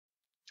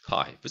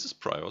Hi, this is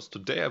Prios.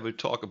 Today I will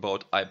talk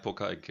about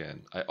Ipoker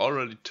again. I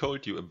already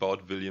told you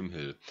about William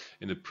Hill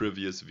in a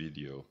previous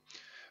video.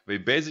 They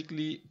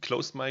basically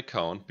closed my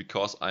account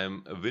because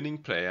I'm a winning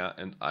player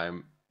and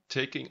I'm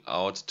taking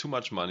out too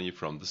much money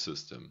from the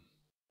system.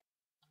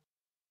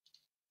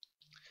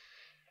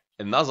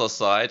 Another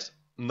site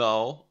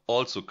now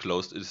also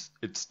closed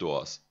its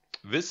doors.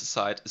 This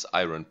site is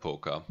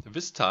Ipoker.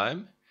 This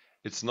time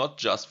it's not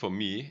just for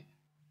me,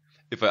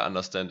 if I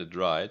understand it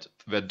right,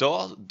 their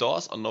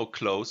doors are now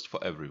closed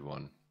for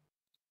everyone.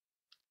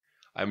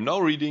 I'm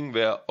now reading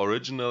their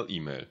original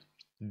email.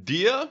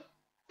 Dear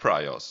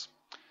Prios,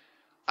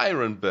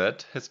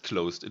 IronBet has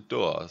closed its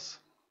doors.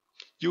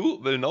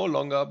 You will no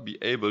longer be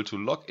able to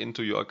log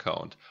into your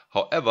account.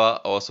 However,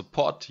 our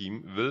support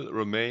team will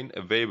remain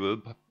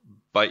available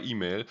by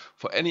email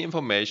for any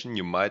information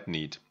you might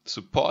need.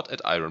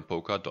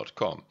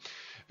 support@ironpoker.com.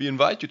 We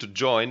invite you to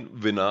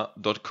join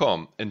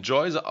winner.com.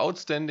 Enjoy the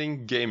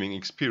outstanding gaming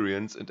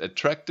experience and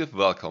attractive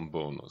welcome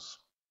bonus.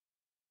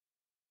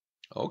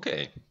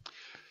 Okay.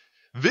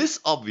 This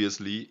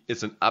obviously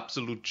is an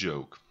absolute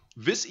joke.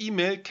 This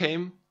email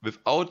came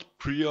without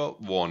prior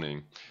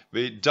warning.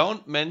 They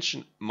don't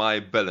mention my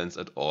balance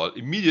at all.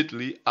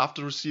 Immediately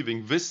after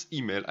receiving this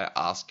email, I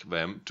asked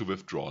them to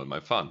withdraw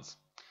my funds.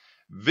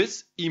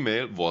 This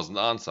email wasn't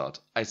answered.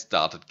 I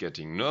started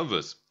getting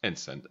nervous and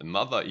sent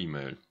another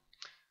email.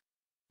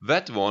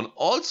 That one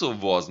also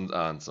wasn't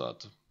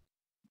answered.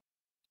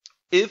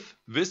 If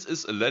this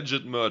is a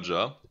legit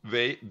merger,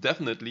 they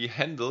definitely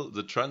handle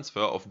the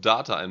transfer of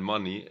data and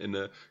money in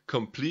a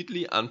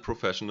completely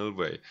unprofessional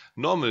way.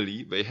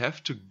 Normally, they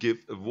have to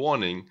give a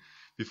warning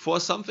before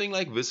something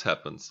like this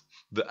happens.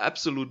 The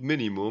absolute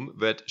minimum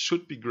that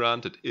should be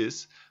granted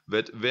is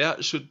that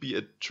there should be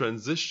a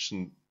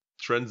transition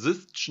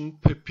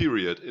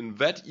period in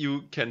that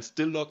you can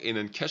still log in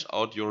and cash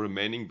out your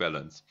remaining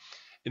balance.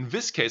 In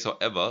this case,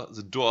 however,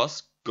 the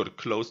doors got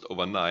closed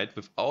overnight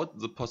without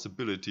the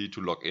possibility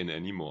to log in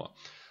anymore.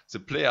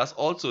 The players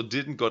also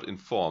didn't got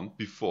informed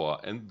before,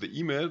 and the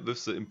email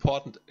with the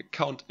important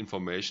account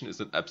information is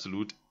an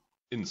absolute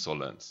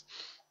insolence.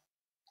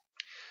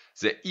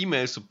 Their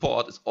email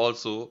support is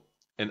also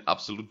an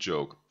absolute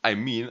joke. I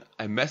mean,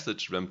 I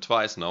messaged them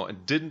twice now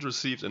and didn't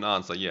receive an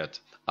answer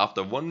yet,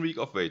 after 1 week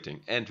of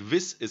waiting, and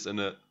this is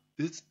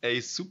it's a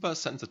super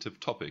sensitive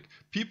topic.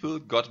 People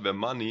got their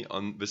money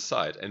on this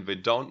site and they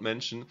don't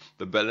mention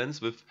the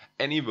balance with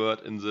any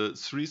word in the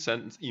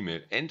 3-sentence email,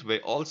 and they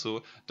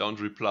also don't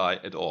reply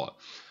at all.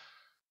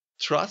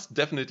 Trust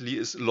definitely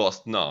is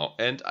lost now,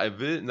 and I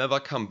will never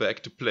come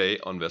back to play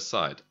on their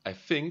site. I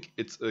think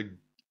it's a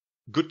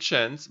good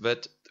chance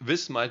that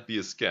this might be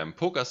a scam.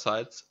 Poker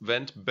sites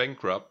went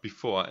bankrupt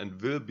before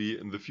and will be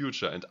in the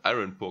future, and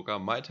Ironpoker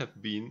might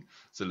have been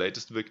the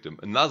latest victim.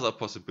 Another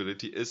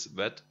possibility is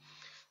that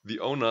the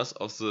owners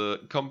of the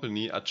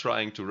company are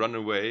trying to run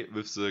away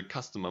with the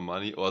customer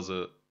money or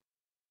the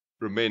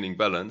remaining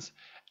balance,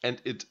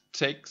 and it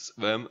takes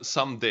them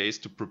some days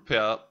to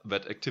prepare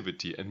that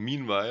activity, and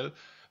meanwhile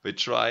they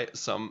try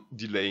some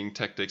delaying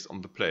tactics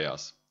on the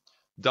players.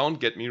 Don't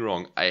get me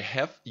wrong, I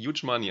have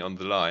huge money on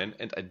the line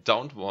and I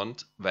don't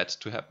want that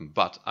to happen,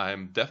 but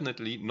I'm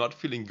definitely not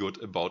feeling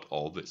good about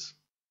all this.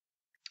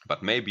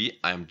 But maybe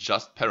I'm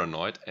just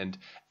paranoid and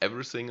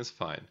everything is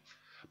fine.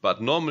 But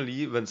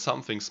normally when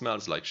something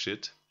smells like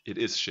shit, it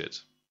is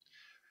shit.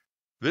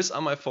 These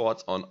are my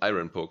thoughts on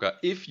Ironpoker.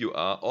 If you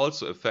are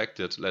also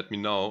affected, let me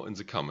know in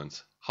the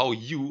comments how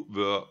you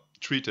were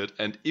treated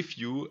and if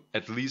you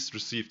at least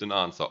received an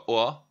answer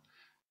or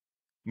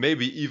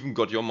maybe even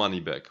got your money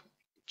back.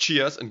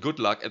 Cheers and good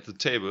luck at the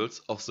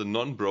tables of the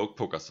non-broke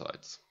poker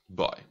sites.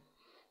 Bye.